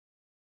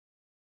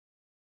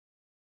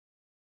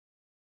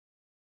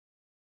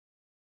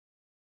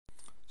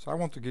So I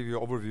want to give you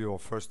an overview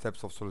of first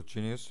steps of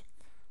SolidGenius,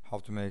 how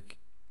to make,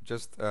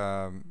 just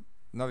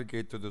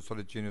navigate to the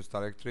SolidGenius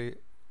directory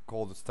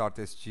called start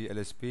SG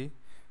LSP.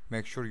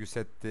 Make sure you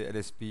set the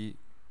LSP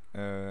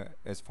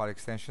as file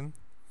extension,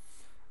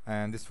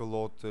 and this will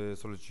load the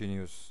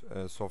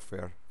SolidGenius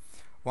software.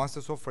 Once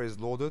the software is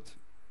loaded,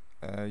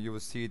 you will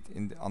see it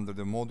in under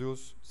the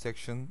modules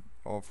section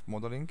of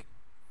modeling.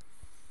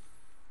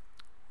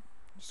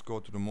 Just go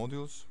to the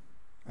modules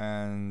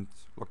and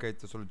locate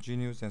the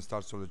SolidGenius and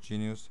start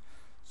SolidGenius.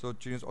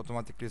 SolidGenius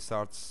automatically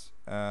starts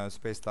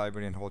space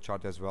library and whole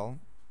chart as well.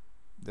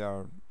 They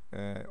are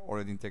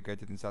already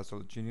integrated inside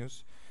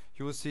SolidGenius.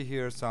 You will see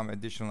here some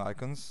additional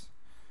icons,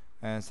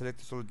 and select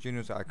the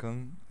SolidGenius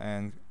icon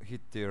and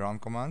hit the run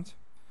command.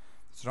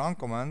 This run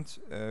command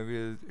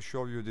will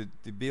show you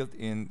the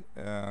built-in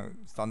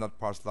standard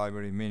parts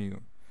library menu.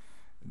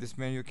 This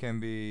menu can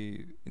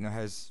be,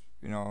 has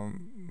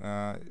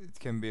it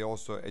can be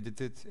also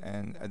edited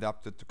and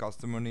adapted to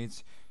customer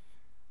needs.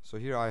 So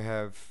here I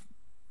have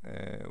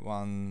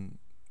one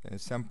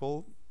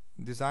sample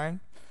design,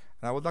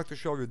 and I would like to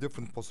show you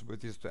different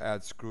possibilities to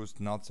add screws,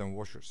 nuts, and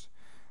washers.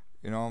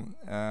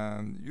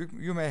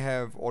 You may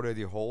have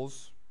already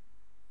holes,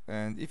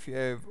 and if you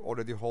have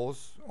already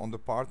holes on the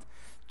part,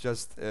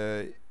 just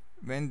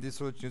when the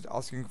solution is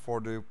asking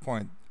for the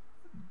point,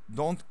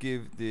 don't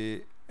give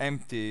the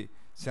empty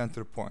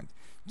center point.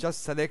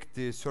 Just select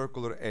the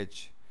circular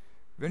edge.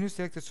 When you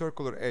select the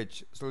circular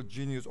edge,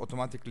 SolidGenius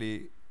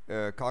automatically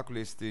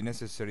calculates the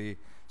necessary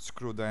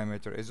screw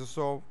diameter. As you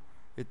saw,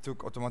 it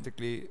took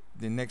automatically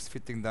the next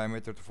fitting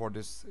diameter for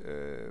this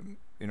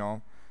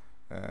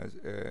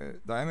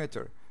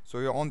diameter. So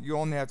you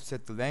only have to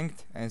set the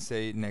length and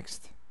say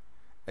next.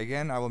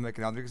 Again, I will make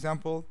another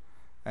example,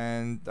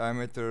 and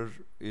diameter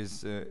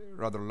is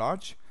rather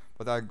large,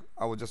 but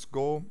I will just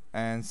go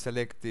and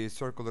select the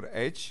circular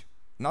edge,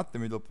 not the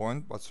middle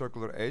point, but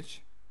circular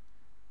edge.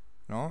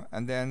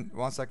 And then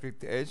once I click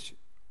the edge,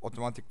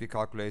 automatically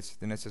calculates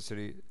the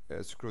necessary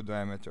screw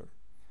diameter.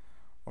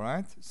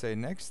 Alright, say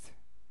next.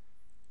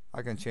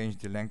 I can change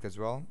the length as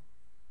well,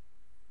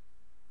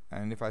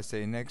 and if I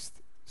say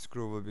next,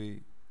 screw will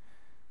be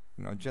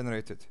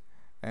generated.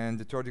 And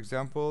the third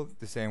example,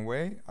 the same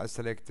way, I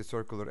select the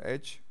circular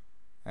edge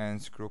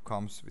and screw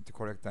comes with the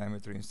correct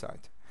diameter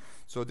inside.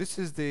 So this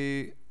is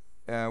the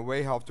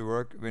way how to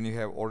work when you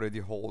have already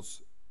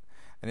holes.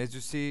 And as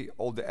you see,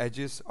 all the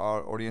edges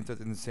are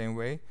oriented in the same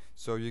way,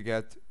 so you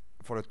get,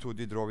 for a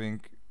 2D drawing,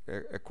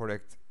 a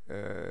correct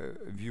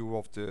view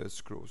of the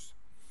screws.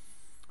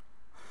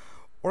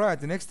 Alright,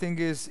 the next thing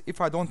is, if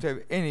I don't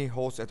have any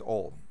holes at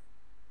all,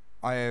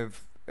 I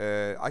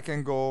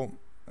can go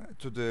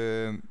to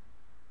the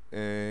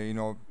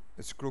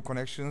screw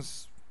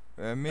connections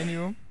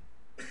menu,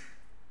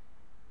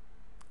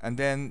 and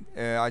then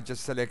I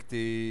just select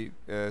the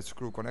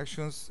screw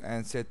connections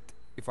and set,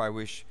 if I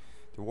wish,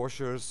 the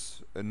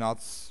washers,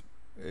 nuts,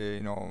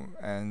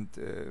 and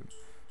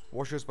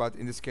washers, but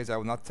in this case I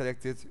will not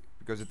select it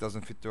because it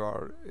doesn't fit to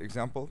our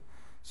example.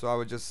 So I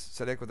will just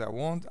select what I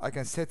want. I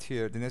can set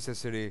here the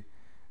necessary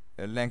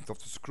length of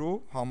the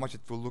screw, how much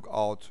it will look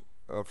out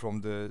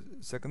from the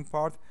second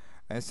part,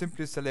 and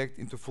simply select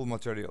into full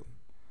material,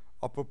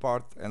 upper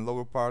part and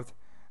lower part,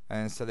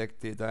 and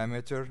select the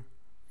diameter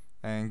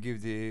and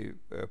give the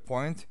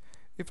point.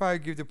 If I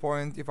give the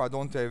point, if I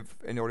don't have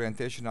any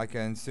orientation, I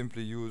can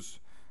simply use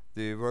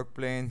the work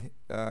plane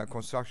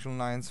construction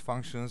lines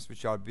functions,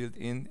 which are built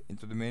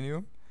into the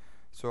menu.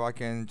 So I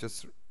can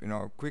just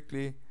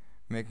quickly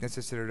make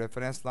necessary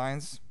reference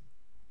lines,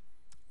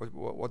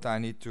 what I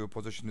need to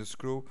position the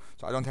screw,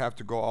 so I don't have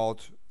to go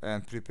out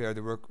and prepare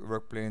the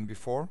work plane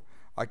before.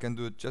 I can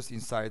do it just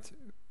inside,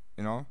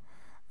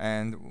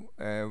 and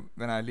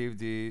when I leave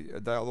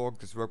the dialog,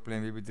 this work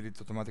plane will be deleted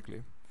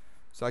automatically.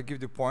 So I give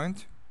the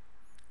point,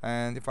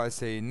 and if I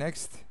say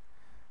next,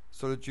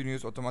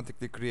 SolidGenius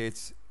automatically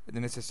creates the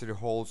necessary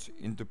holes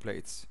into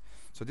plates.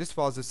 So this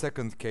was the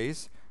second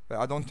case where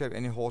I don't have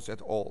any holes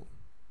at all.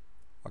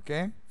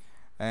 Okay,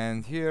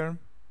 and here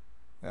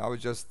I will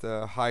just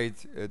hide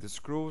the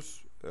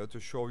screws to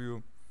show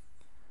you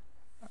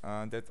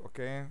that,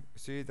 okay,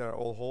 see, there are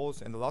all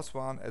holes, and the last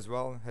one as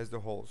well has the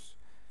holes.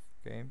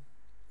 Okay,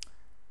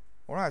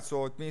 alright,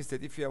 so it means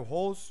that if you have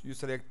holes, you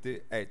select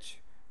the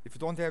edge. If you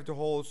don't have the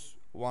holes,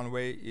 one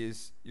way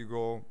is you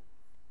go,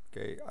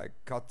 okay, I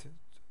cut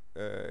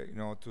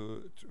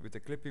with a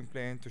clipping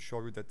plane to show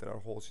you that there are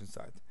holes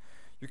inside.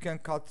 You can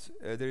cut,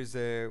 there is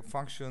a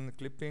function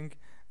clipping,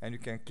 and you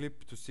can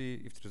clip to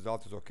see if the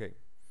result is okay.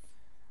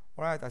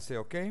 Alright, I say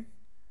okay.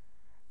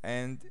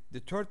 And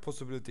the third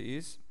possibility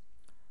is,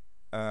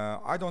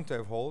 I don't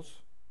have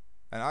holes,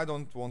 and I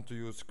don't want to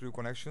use screw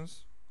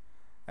connections,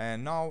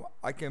 and now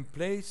I can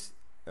place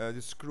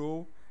the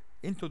screw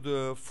into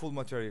the full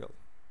material,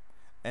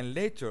 and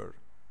later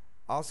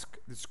ask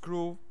the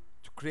screw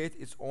to create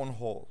its own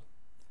hole.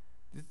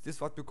 This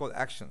is what we call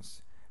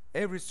actions.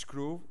 Every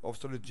screw of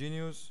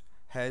SolidGenius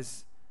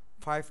has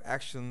 5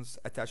 actions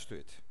attached to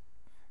it.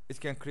 It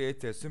can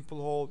create a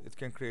simple hole, it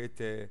can create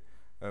a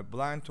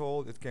blind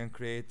hole, it can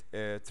create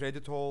a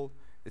threaded hole,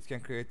 it can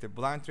create a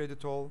blind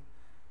threaded hole.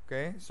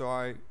 Okay,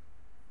 so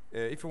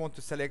if you want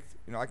to select,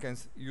 I can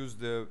use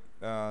the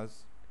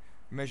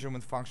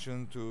measurement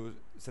function to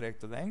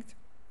select the length.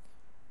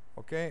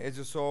 Okay, as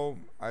you saw,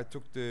 I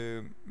took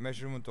the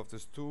measurement of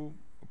these 2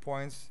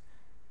 points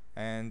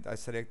and I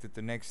selected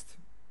the next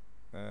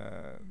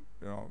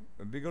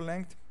a bigger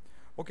length.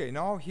 Okay,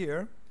 now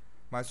here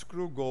my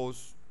screw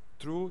goes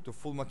through the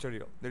full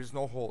material. There is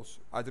no holes.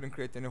 I didn't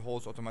create any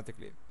holes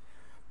automatically,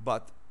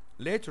 but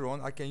later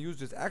on I can use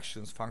this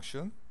actions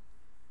function.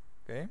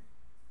 Okay,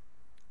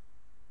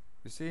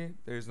 you see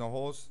there is no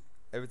holes,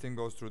 everything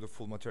goes through the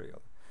full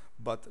material.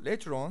 But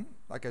later on,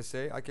 like I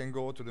say, I can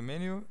go to the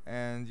menu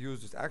and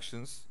use this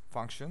actions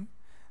function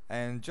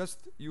and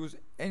just use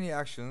any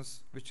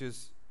actions which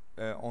is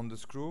on the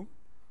screw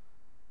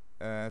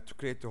to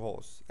create the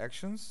holes.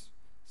 Actions,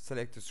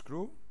 select the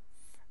screw,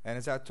 and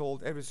as I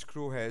told, every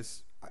screw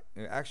has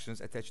actions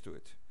attached to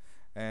it.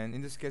 And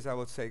in this case I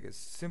will say a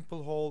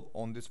simple hole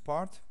on this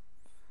part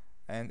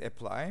and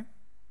apply.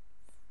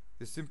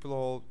 The simple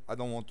hole, I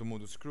don't want to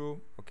move the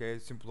screw. Okay,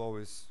 simple hole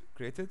is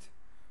created.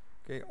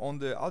 Okay, on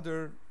the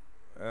other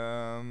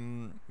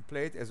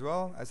plate as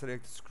well, I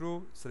select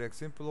screw, select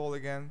simple hole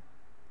again,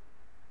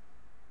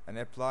 and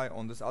apply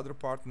on this other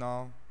part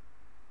now.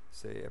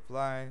 Say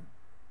apply,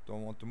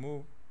 don't want to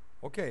move.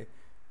 Okay,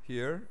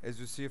 here as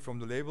you see from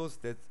the labels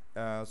that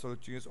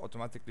SolidGenius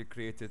automatically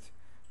created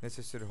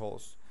necessary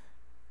holes.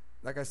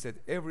 Like I said,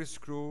 every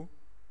screw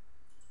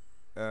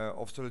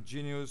of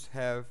SolidGenius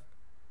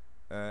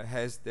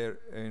has their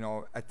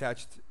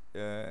attached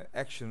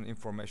action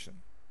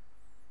information,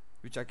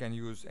 which I can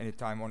use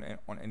anytime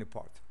on any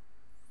part.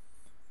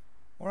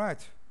 All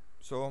right,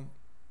 so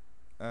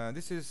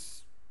this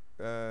is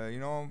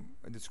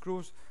the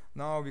screws.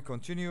 Now we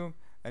continue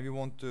and we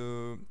want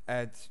to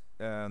add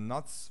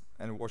nuts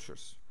and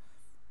washers.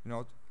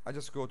 I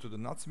just go to the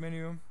nuts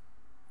menu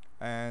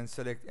and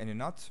select any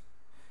nut.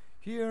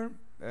 Here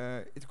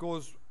it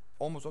goes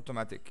almost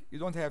automatic. You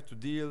don't have to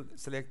deal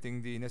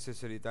selecting the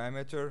necessary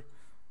diameter,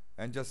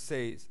 and just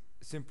say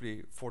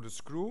simply for the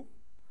screw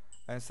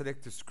and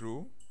select the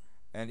screw.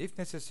 And if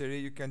necessary,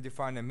 you can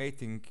define a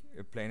mating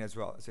plane as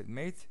well. I said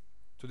mate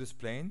to this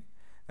plane,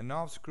 and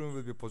now screw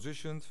will be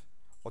positioned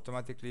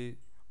automatically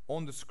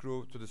on the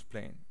screw to this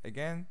plane.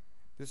 Again,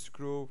 this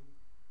screw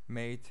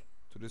mate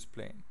to this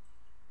plane.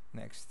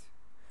 Next.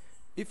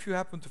 If you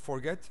happen to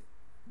forget,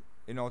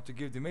 to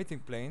give the mating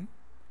plane,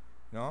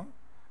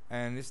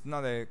 and it's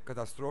not a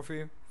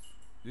catastrophe,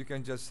 you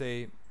can just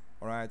say,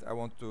 all right, I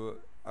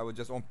will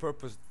just on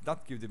purpose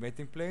not give the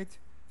mating plate.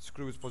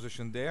 Screw is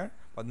positioned there,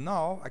 but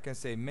now I can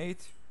say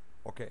mate.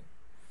 Okay,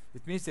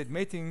 it means that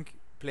mating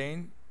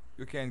plane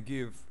you can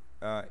give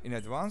in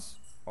advance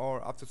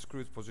or after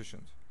screw is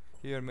positioned.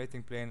 Here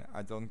mating plane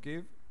I don't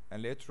give,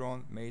 and later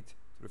on mate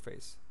to the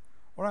face.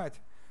 All right,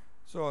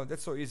 so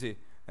that's so easy.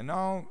 And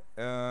now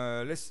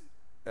let's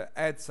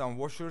add some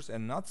washers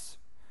and nuts.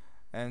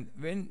 And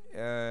when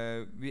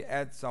we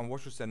add some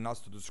washers and nuts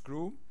to the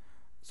screw,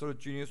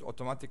 SolidGenius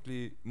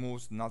automatically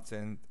moves nuts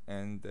and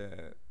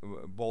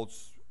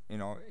bolts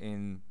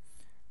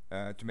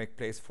to make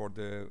place for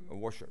the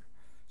washer.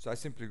 So I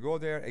simply go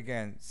there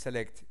again,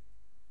 select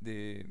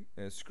the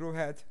screw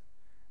head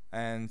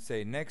and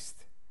say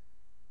next.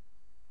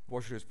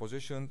 Washer is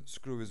positioned,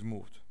 screw is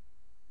moved.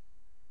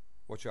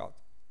 Watch out.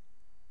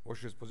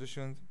 Washer is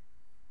positioned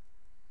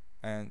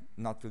and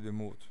nut will be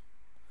moved.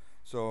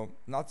 So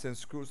nuts and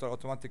screws are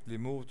automatically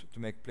moved to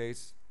make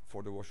place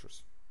for the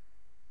washers.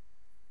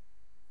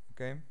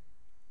 Okay.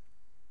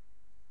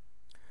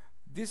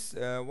 This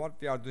what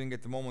we are doing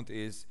at the moment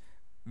is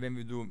when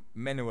we do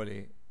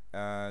manually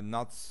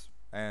nuts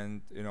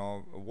and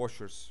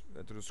washers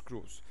to the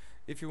screws.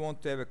 If you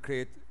want to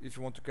create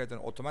an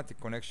automatic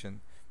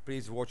connection,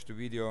 please watch the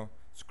video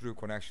screw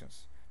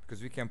connections,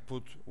 because we can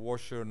put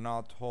washer,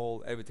 nut,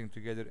 hole, everything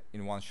together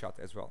in one shot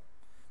as well.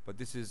 But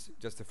this is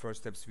just the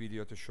first steps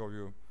video to show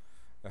you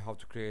how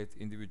to create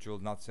individual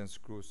nuts and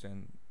screws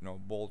and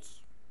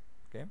bolts.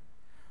 Okay.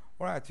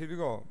 All right, here we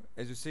go.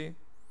 As you see,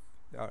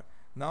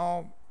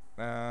 now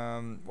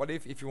what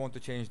if you want to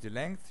change the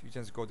length? You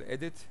just go to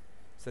edit,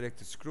 select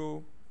the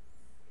screw,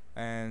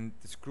 and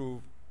the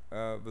screw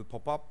will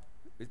pop up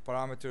with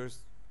parameters.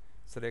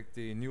 Select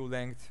the new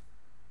length,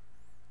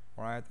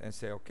 all right, and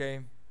say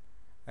OK,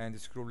 and the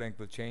screw length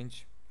will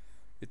change.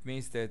 It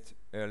means that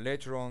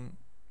later on,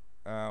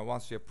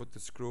 once you have put the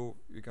screw,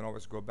 you can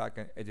always go back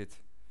and edit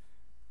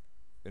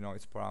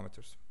its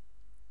parameters.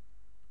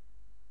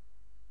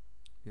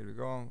 Here we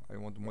go. I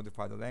want to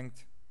modify the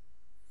length.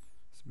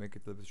 Let's make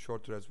it a little bit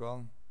shorter as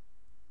well.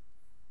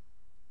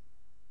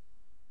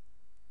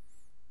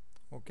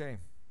 Okay.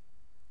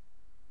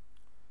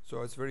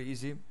 So it's very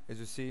easy, as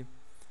you see.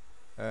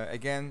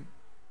 Again,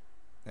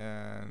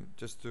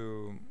 just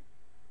to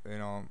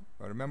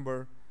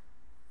remember,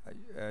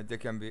 there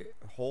can be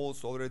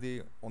holes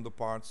already on the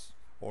parts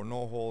or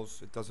no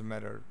holes. It doesn't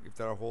matter. If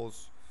there are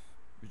holes,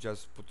 you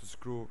just put the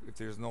screw. If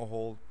there is no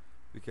hole,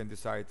 you can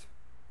decide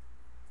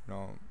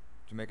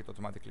to make it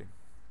automatically.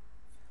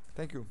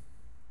 Thank you.